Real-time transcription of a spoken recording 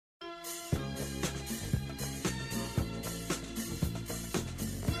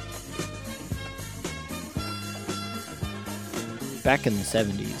Back in the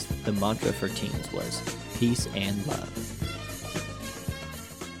 70s, the mantra for teens was peace and love.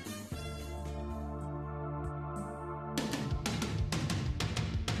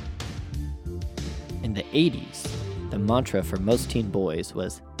 In the 80s, the mantra for most teen boys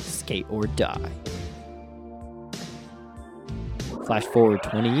was skate or die. Flash forward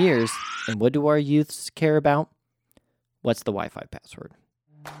 20 years, and what do our youths care about? What's the Wi-Fi password?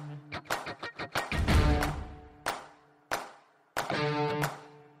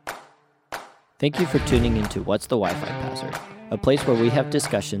 Thank you for tuning into What's the Wi-Fi Password, a place where we have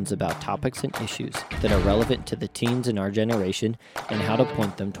discussions about topics and issues that are relevant to the teens in our generation and how to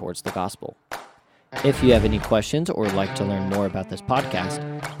point them towards the gospel. If you have any questions or would like to learn more about this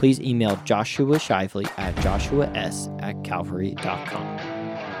podcast, please email Joshua Shively at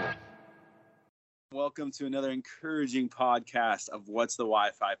joshuas@calvary.com. Welcome to another encouraging podcast of What's the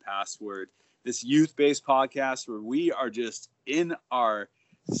Wi-Fi Password, this youth-based podcast where we are just in our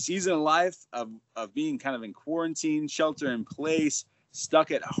season of life of being kind of in quarantine, shelter in place, stuck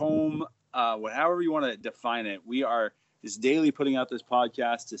at home, however you want to define it. We are just daily putting out this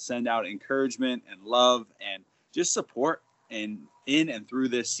podcast to send out encouragement and love and just support in and through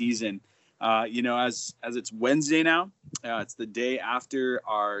this season. As it's Wednesday now, it's the day after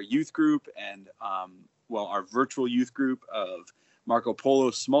our youth group and our virtual youth group of Marco Polo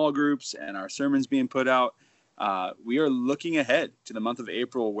small groups and our sermons being put out. We are looking ahead to the month of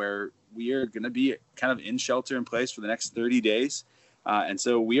April where we are going to be kind of in shelter in place for the next 30 days. And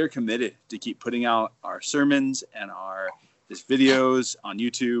so we are committed to keep putting out our sermons and just videos on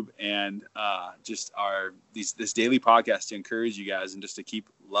YouTube and this daily podcast to encourage you guys and just to keep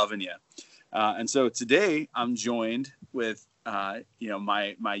loving you. And so today I'm joined with, my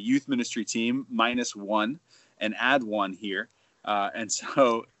youth ministry team minus one and add one here. And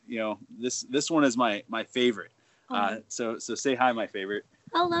so, this one is my favorite. So say hi, my favorite.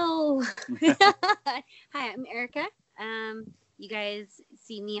 Hello. Hi, I'm Erica. You guys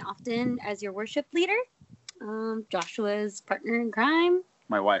see me often as your worship leader. Joshua's partner in crime.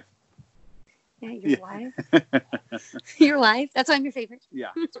 My wife. Yeah, your wife. Your wife. That's why I'm your favorite. Yeah,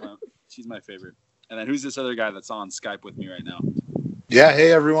 she's my favorite. And then who's this other guy that's on Skype with me right now? Yeah,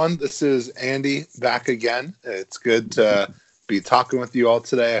 hey everyone. This is Andy back again. It's good to be talking with you all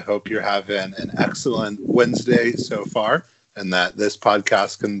today. I hope you're having an excellent Wednesday so far and that this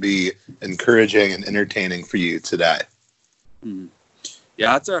podcast can be encouraging and entertaining for you today. Mm-hmm.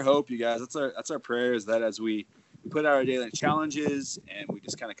 Yeah, that's our hope, you guys. That's our prayer, is that as we put out our daily challenges and we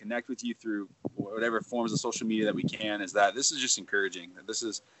just kind of connect with you through whatever forms of social media that we can, is that this is just encouraging. That this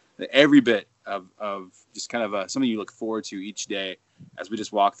is every bit of just kind of something you look forward to each day as we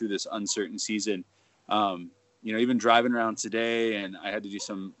just walk through this uncertain season. Even driving around today, and I had to do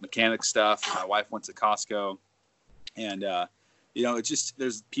some mechanic stuff. My wife went to Costco, and it's just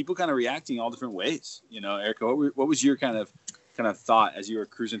there's people kind of reacting all different ways. Erica, what was your kind of thought as you were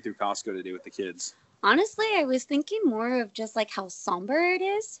cruising through Costco today with the kids? Honestly, I was thinking more of just like how somber it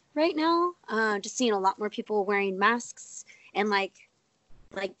is right now. Just seeing a lot more people wearing masks and like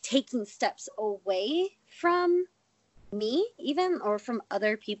taking steps away from me even, or from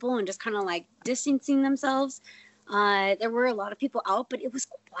other people, and just kind of like distancing themselves. There were a lot of people out, but it was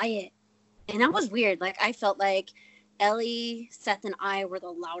quiet, and that was weird. Like I felt like Ellie, Seth, and I were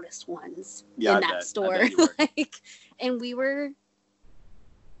the loudest ones in that store. And we were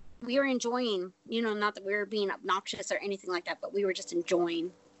enjoying, not that we were being obnoxious or anything like that, but we were just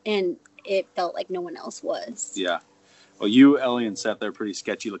enjoying, and it felt like no one else was. Yeah. Well, you, Ellie, and Seth, they're a pretty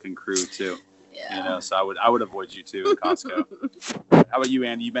sketchy looking crew too. Yeah. So I would avoid you too in Costco. How about you,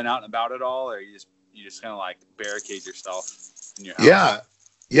 Andy? You been out and about at all, or you just kind of like barricade yourself in your house?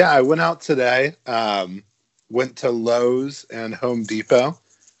 Yeah. I went out today. Went to Lowe's and Home Depot,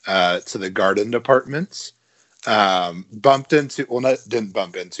 to the garden departments. Drove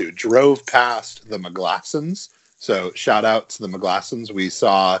past the McGlassons. So shout out to the McGlassons. We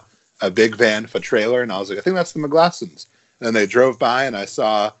saw a big van with a trailer, and I was like, I think that's the McGlassons. And they drove by, and I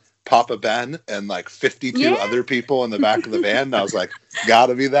saw Papa Ben and like 52 other people in the back of the van. And I was like,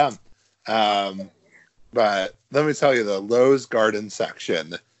 gotta be them. But let me tell you, the Lowe's garden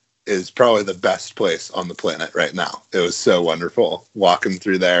section is probably the best place on the planet right now. It was so wonderful walking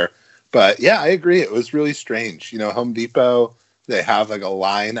through there. But yeah, I agree. It was really strange. Home Depot, they have like a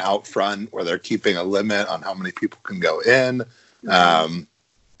line out front where they're keeping a limit on how many people can go in.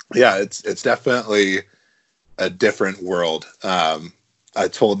 It's definitely a different world. I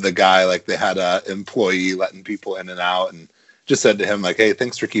told the guy, like, they had a employee letting people in and out, and just said to him, like, hey,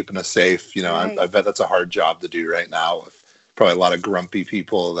 thanks for keeping us safe. Right. I bet that's a hard job to do right now with probably a lot of grumpy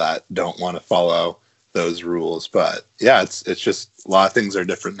people that don't want to follow those rules. But yeah, it's just a lot of things are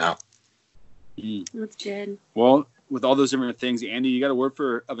different now. That's good. Well, with all those different things, Andy, you got a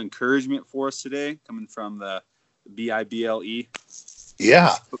word of encouragement for us today, coming from the Bible.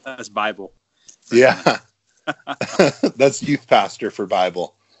 Yeah, that's Bible. Yeah, that's youth pastor for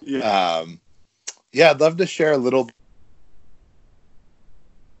Bible. Yeah. I'd love to share a little.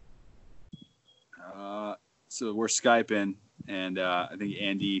 So we're Skyping, and I think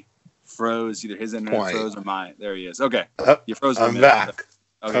Andy froze. Either his internet froze or mine. There he is. Okay, you froze. I'm back.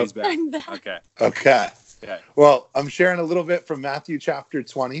 Okay, he's back. I'm back. Okay. Well, I'm sharing a little bit from Matthew chapter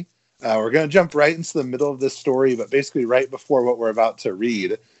 20. We're going to jump right into the middle of this story, but basically right before what we're about to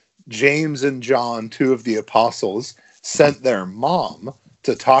read, James and John, two of the apostles, sent their mom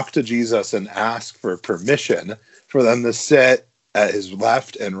to talk to Jesus and ask for permission for them to sit at his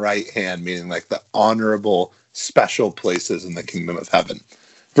left and right hand, meaning like the honorable, special places in the kingdom of heaven.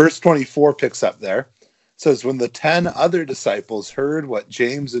 Verse 24 picks up there. It says, when the 10 other disciples heard what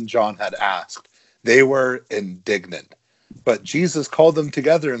James and John had asked, they were indignant. But Jesus called them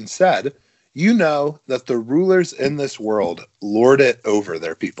together and said, you know that the rulers in this world lord it over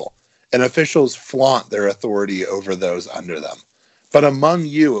their people, and officials flaunt their authority over those under them. But among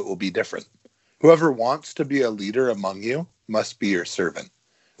you it will be different. Whoever wants to be a leader among you must be your servant.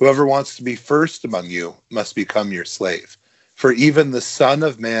 Whoever wants to be first among you must become your slave. For even the Son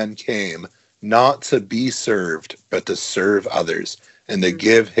of Man came not to be served, but to serve others, and to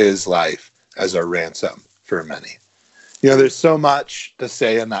give his life as a ransom for many. You know, there's so much to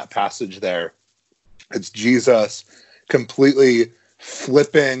say in that passage there. It's Jesus completely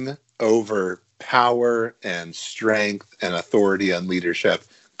flipping over power and strength and authority and leadership,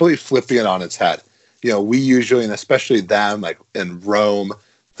 completely flipping it on its head. You know, we usually, and especially them, like in Rome,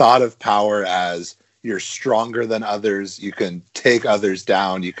 thought of power as you're stronger than others, you can take others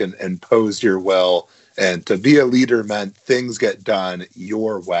down, you can impose your will, and to be a leader meant things get done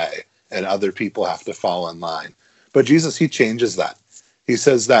your way and other people have to fall in line. But Jesus, he changes that. He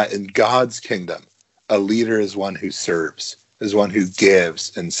says that in God's kingdom, a leader is one who serves, is one who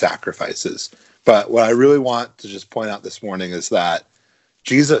gives and sacrifices. But what I really want to just point out this morning is that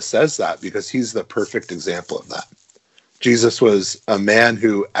Jesus says that because he's the perfect example of that. Jesus was a man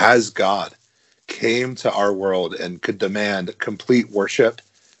who, as God, came to our world and could demand complete worship,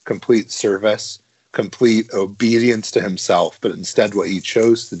 complete service, complete obedience to himself. But instead, what he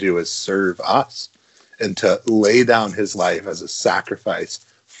chose to do is serve us and to lay down his life as a sacrifice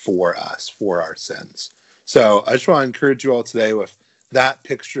for us, for our sins. So I just want to encourage you all today with that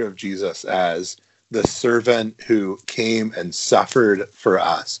picture of Jesus as the servant who came and suffered for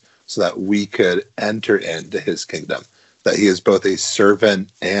us so that we could enter into his kingdom, that he is both a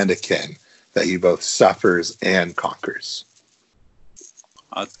servant and a king, that he both suffers and conquers.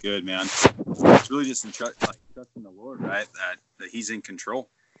 That's good, man. It's really just trusting the Lord, right? That he's in control.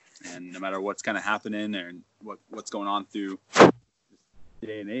 And no matter what's kind of happening and what's going on through this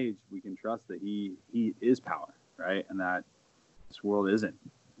day and age, we can trust that he is power, right? And that this world isn't.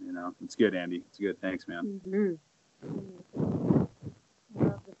 You know, it's good, Andy. It's good. Thanks, man. Mm-hmm.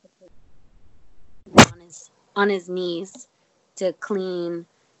 On his knees to clean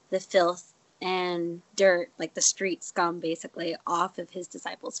the filth and dirt, like the street scum, basically, off of his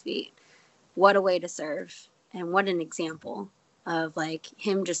disciples' feet. What a way to serve, and what an example of like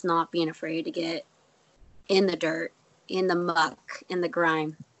him just not being afraid to get in the dirt, in the muck, in the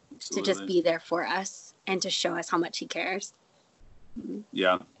grime, to just be there for us and to show us how much he cares.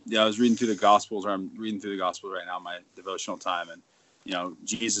 Yeah. I was reading through the Gospels, or I'm reading through the Gospels right now, my devotional time, and you know,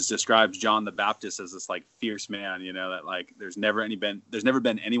 Jesus describes John the Baptist as this like fierce man, you know, that like there's never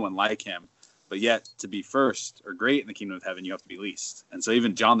been anyone like him, but yet to be first or great in the kingdom of heaven, you have to be least. And so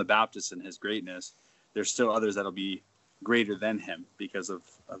even John the Baptist and his greatness, there's still others that'll be greater than him because of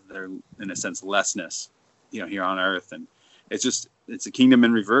their, in a sense, lessness, you know, here on earth. And it's a kingdom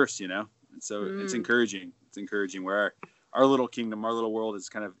in reverse, you know? And so it's encouraging. It's encouraging where our little kingdom, our little world is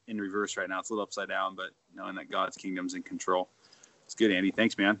kind of in reverse right now. It's a little upside down, but knowing that God's kingdom's in control. It's good, Andy.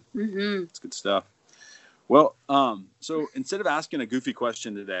 Thanks, man. Mm-hmm. It's good stuff. Well, so instead of asking a goofy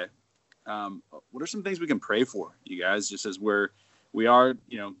question today, what are some things we can pray for, you guys, just as we are,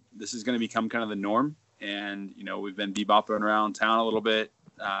 you know, this is going to become kind of the norm. And, you know, we've been bebopping around town a little bit,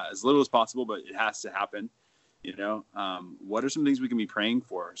 as little as possible, but it has to happen. You know, what are some things we can be praying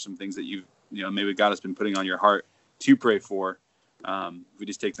for? Some things that maybe God has been putting on your heart to pray for. If we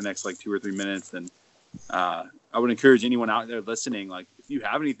just take the next like 2 or 3 minutes, then I would encourage anyone out there listening, like if you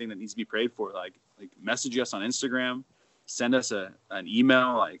have anything that needs to be prayed for, like message us on Instagram, send us an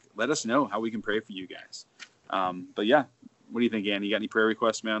email, like let us know how we can pray for you guys. But yeah, what do you think, Andy? You got any prayer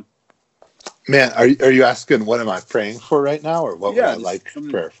requests, man? Man, are you asking what am I praying for right now, or what would I like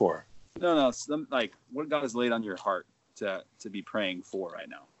prayer for? No, like what God has laid on your heart to be praying for right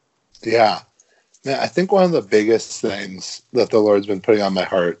now. Yeah. Man, I think one of the biggest things that the Lord's been putting on my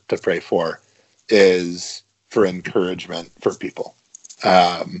heart to pray for is for encouragement for people.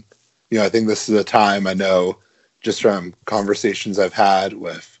 I think this is a time, I know just from conversations I've had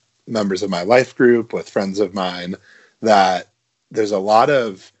with members of my life group, with friends of mine, that there's a lot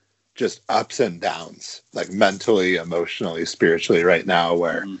of just ups and downs, like mentally, emotionally, spiritually right now,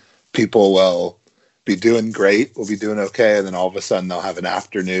 where people will be doing great, will be doing okay, and then all of a sudden they'll have an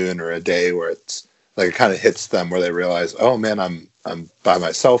afternoon or a day where it's like it kind of hits them where they realize, oh man, I'm by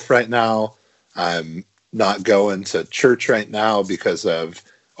myself right now. I'm not going to church right now because of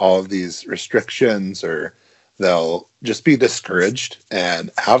all of these restrictions, or they'll just be discouraged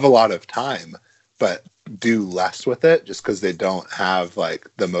and have a lot of time, but do less with it just because they don't have like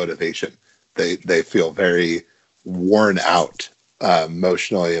the motivation. They feel very worn out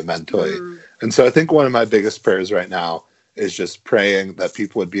emotionally and mentally. And so I think one of my biggest prayers right now is just praying that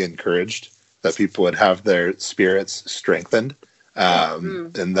people would be encouraged, that people would have their spirits strengthened,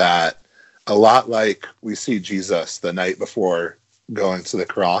 and that a lot like we see Jesus the night before going to the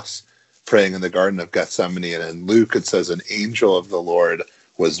cross, praying in the Garden of Gethsemane, and in Luke it says an angel of the Lord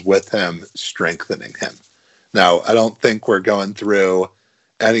was with him, strengthening him. Now, I don't think we're going through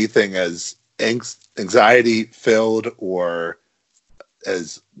anything as anxiety-filled or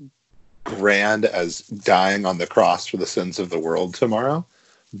as grand as dying on the cross for the sins of the world tomorrow,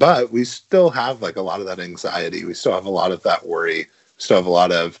 but we still have like a lot of that anxiety. We still have a lot of that worry. We still have a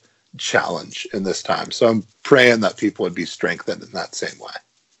lot of challenge in this time. So I'm praying that people would be strengthened in that same way.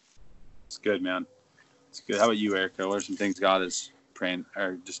 It's good, man. It's good. How about you, Erica? What are some things God is praying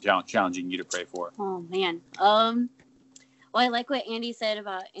or just challenging you to pray for? Oh man. Well, I like what Andy said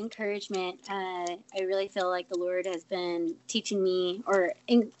about encouragement. I really feel like the Lord has been teaching me or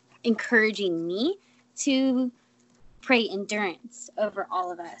encouraging me to pray endurance over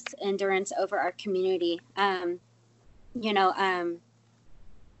all of us, endurance over our community.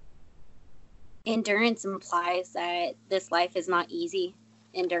 Endurance implies that this life is not easy.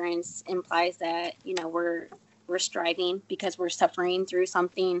 Endurance implies that, we're striving because we're suffering through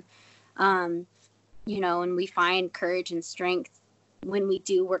something, and we find courage and strength when we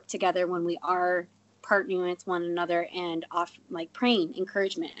do work together, when we are partnering with one another and praying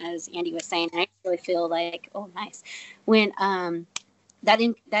encouragement, as Andy was saying. I really feel like, when that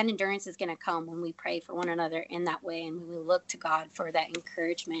endurance is going to come when we pray for one another in that way, and we look to God for that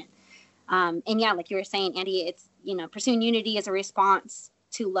encouragement. And yeah, like you were saying, Andy, it's, pursuing unity is a response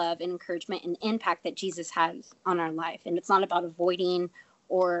to love and encouragement and impact that Jesus has on our life. And it's not about avoiding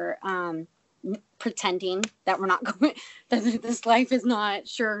or pretending that we're not going, that this life is not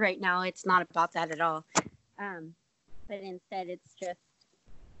sure right now. It's not about that at all. But instead,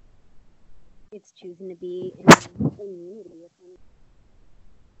 it's choosing to be in unity with him.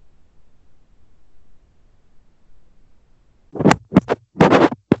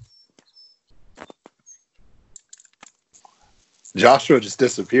 Joshua just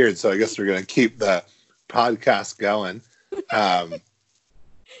disappeared, so I guess we're going to keep the podcast going.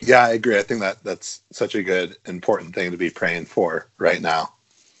 Yeah, I agree. I think that's such a good, important thing to be praying for right now.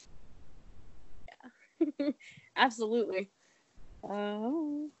 Yeah, absolutely.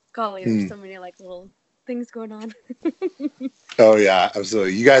 Golly, there's so many little things going on. Oh yeah,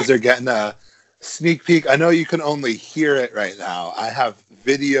 absolutely. You guys are getting a sneak peek. I know you can only hear it right now. I have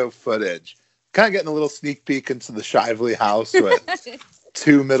video footage. Kind of getting a little sneak peek into the Shively house with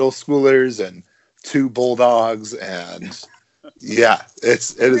 2 middle schoolers and 2 bulldogs, and yeah,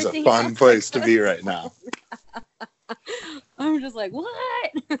 it is a fun place to be right now. I'm just like, what?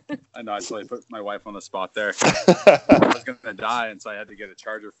 I know. I totally put my wife on the spot there. I was gonna die, and so I had to get a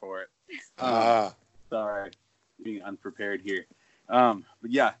charger for it. Sorry, being unprepared here. But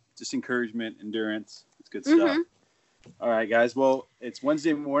yeah, just encouragement, endurance. It's good stuff. All right, guys. Well, it's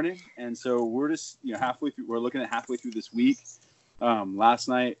Wednesday morning, and so we're just halfway through. We're looking at halfway through this week. Last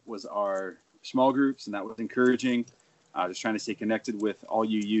night was our small groups, and that was encouraging. Just trying to stay connected with all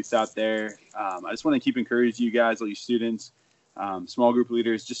you youth out there. I just want to keep encouraging you guys, all you students, small group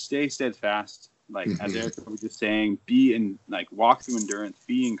leaders. Just stay steadfast, as Erica was just saying. Walk through endurance.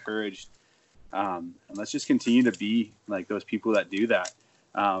 Be encouraged, and let's just continue to be like those people that do that.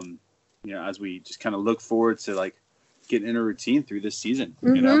 As we just kind of look forward to getting in a routine through this season.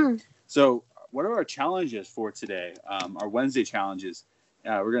 So what are our challenges for today? Our Wednesday challenges.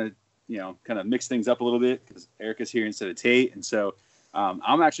 We're gonna kind of mix things up a little bit because Erica's here instead of Tate, and so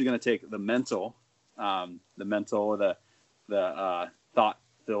I'm actually going to take the mental, the thought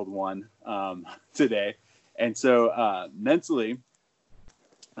filled one today. And so mentally,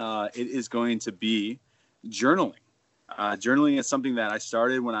 it is going to be journaling. Journaling is something that I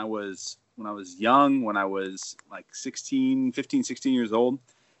started when I was young, when I was like 15, 16 years old.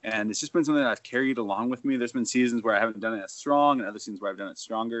 And it's just been something that I've carried along with me. There's been seasons where I haven't done it as strong and other seasons where I've done it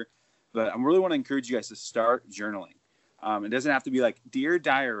stronger. But I really want to encourage you guys to start journaling. It doesn't have to be like, dear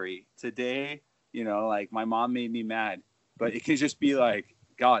diary, today, like my mom made me mad. But it can just be like,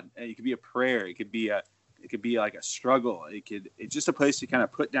 God, it could be a prayer. It could be like a struggle. It's just a place to kind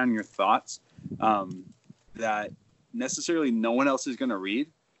of put down your thoughts that necessarily no one else is going to read,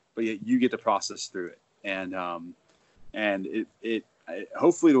 but yet you get to process through it. And it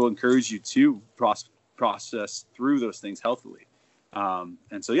hopefully it will encourage you to process through those things healthily. And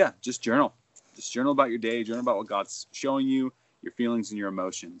so, yeah, just journal about your day, journal about what God's showing you, your feelings and your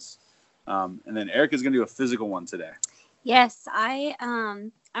emotions. And then Erica's going to do a physical one today. Yes,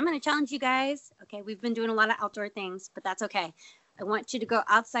 I'm going to challenge you guys. Okay, we've been doing a lot of outdoor things, but that's okay. I want you to go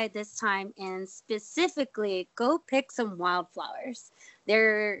outside this time and specifically go pick some wildflowers.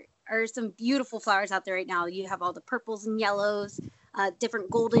 There are some beautiful flowers out there right now. You have all the purples and yellows,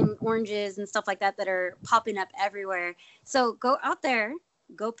 different golden oranges and stuff like that are popping up everywhere. So go out there,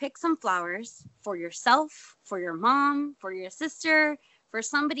 go pick some flowers for yourself, for your mom, for your sister, for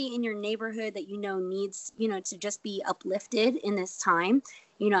somebody in your neighborhood that needs, to just be uplifted in this time.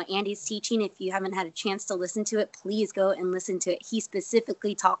 Andy's teaching, if you haven't had a chance to listen to it, please go and listen to it. He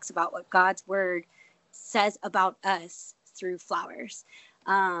specifically talks about what God's word says about us through flowers.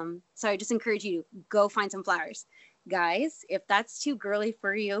 So I just encourage you to go find some flowers. Guys, if that's too girly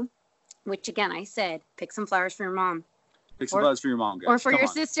for you, which again, I said, pick some flowers for your mom. Pick some flowers for your mom, guys. Or for your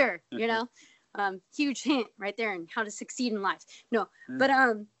sister, huge hint right there on how to succeed in life. No, but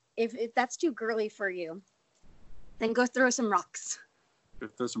if that's too girly for you, then go throw some rocks. Go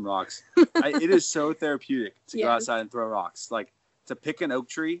throw some rocks. It is so therapeutic to go outside and throw rocks. Like to pick an oak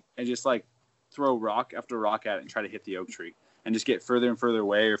tree and just like throw rock after rock at it and try to hit the oak tree and just get further and further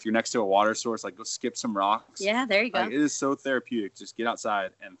away. Or if you're next to a water source, like go skip some rocks. Yeah, there you go. It is so therapeutic. Just get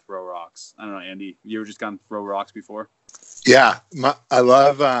outside and throw rocks. I don't know, Andy, you ever just gone throw rocks before? Yeah, I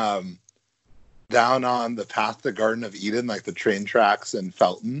love down on the path to the Garden of Eden, like the train tracks in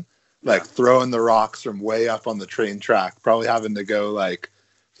Felton, like throwing the rocks from way up on the train track, probably having to go like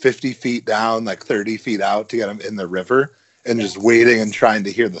 50 feet down, like 30 feet out to get them in the river, and just waiting and trying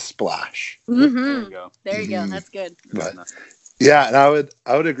to hear the splash. Mm-hmm. There you go. There you go. That's good. But, yeah, and I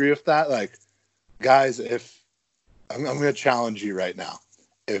would agree with that. Like, guys, if I'm going to challenge you right now,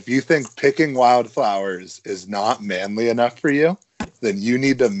 if you think picking wildflowers is not manly enough for you, then you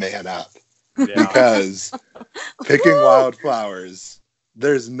need to man up. Yeah. Because picking wildflowers,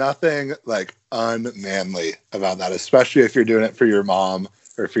 there's nothing like unmanly about that, especially if you're doing it for your mom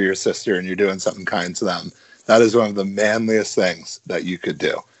or for your sister and you're doing something kind to them. That is one of the manliest things that you could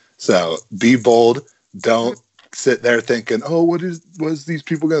do. So be bold. Don't sit there thinking, oh, what is these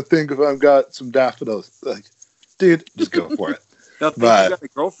people going to think if I've got some daffodils? Like, dude, just go for it. They'll think you got a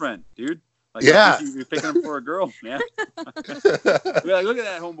girlfriend, dude. Like, yeah. You're picking them for a girl, man. You're like, look at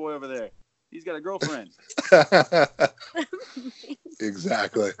that homeboy over there. He's got a girlfriend.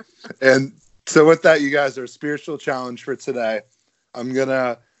 Exactly. And so with that, you guys, our spiritual challenge for today, I'm going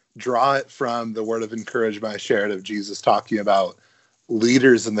to draw it from the word of encouragement I shared of Jesus talking about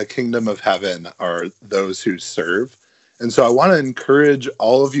leaders in the kingdom of heaven are those who serve. And so I want to encourage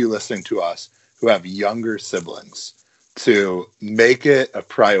all of you listening to us who have younger siblings to make it a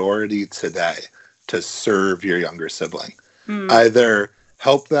priority today to serve your younger sibling. Either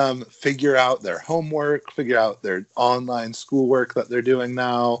help them figure out their homework, figure out their online schoolwork that they're doing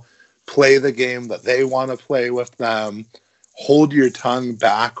now, play the game that they want to play with them. Hold your tongue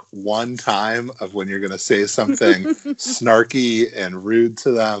back one time of when you're going to say something snarky and rude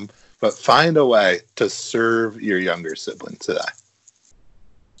to them, but find a way to serve your younger sibling today.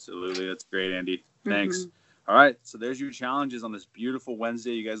 Absolutely. That's great, Andy. Thanks. All right. So there's your challenges on this beautiful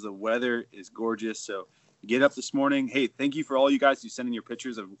Wednesday. You guys, the weather is gorgeous. So get up this morning. Hey, thank you for all you guys who send in your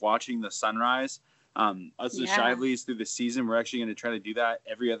pictures of watching the sunrise. Us as Shiveleys through the season, we're actually going to try to do that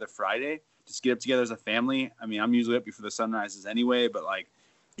every other Friday. Just get up together as a family. I mean, I'm usually up before the sun rises anyway, but like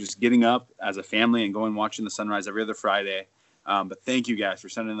just getting up as a family and going watching the sunrise every other Friday. But thank you guys for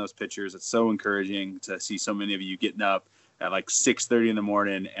sending those pictures. It's so encouraging to see so many of you getting up at like 6:30 in the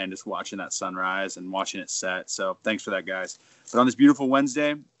morning and just watching that sunrise and watching it set. So thanks for that, guys. But on this beautiful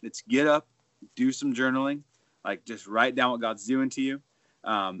Wednesday, let's get up, do some journaling, like just write down what God's doing to you,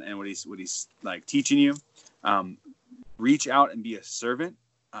 and what he's like teaching you. Reach out and be a servant,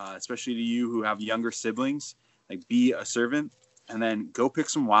 especially to you who have younger siblings. Like be a servant. and then go pick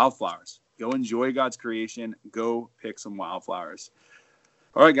some wildflowers. Go enjoy God's creation. Go pick some wildflowers.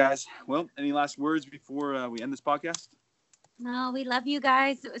 All right, guys. Well, any last words before we end this podcast? No, we love you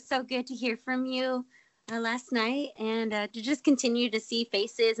guys. It was so good to hear from you last night, and to just continue to see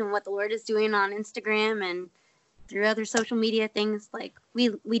faces and what the Lord is doing on Instagram and through other social media things. Like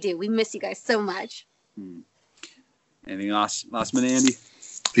we do. We miss you guys so much. Anything last minute, Andy?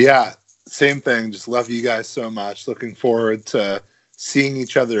 Yeah, same thing. Just love you guys so much. Looking forward to seeing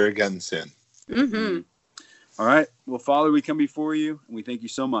each other again soon. All right. Well, Father, we come before you, and we thank you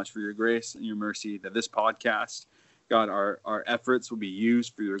so much for your grace and your mercy that this podcast, God, our efforts will be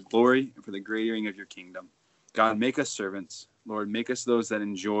used for your glory and for the greating of your kingdom. God, make us servants. Lord, make us those that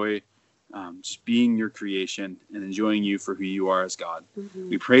enjoy just being your creation and enjoying you for who you are as God.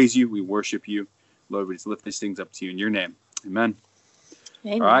 We praise you. We worship you. Lord, we just lift these things up to you in your name. Amen.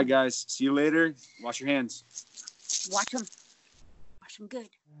 All right, guys. See you later. Wash your hands. Wash them good.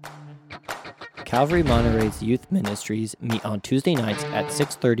 Calvary Monterey's youth ministries meet on Tuesday nights at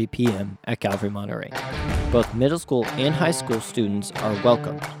 6:30 p.m. at Calvary Monterey. Both middle school and high school students are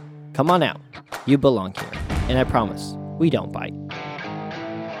welcome. Come on out. You belong here. And I promise, we don't bite.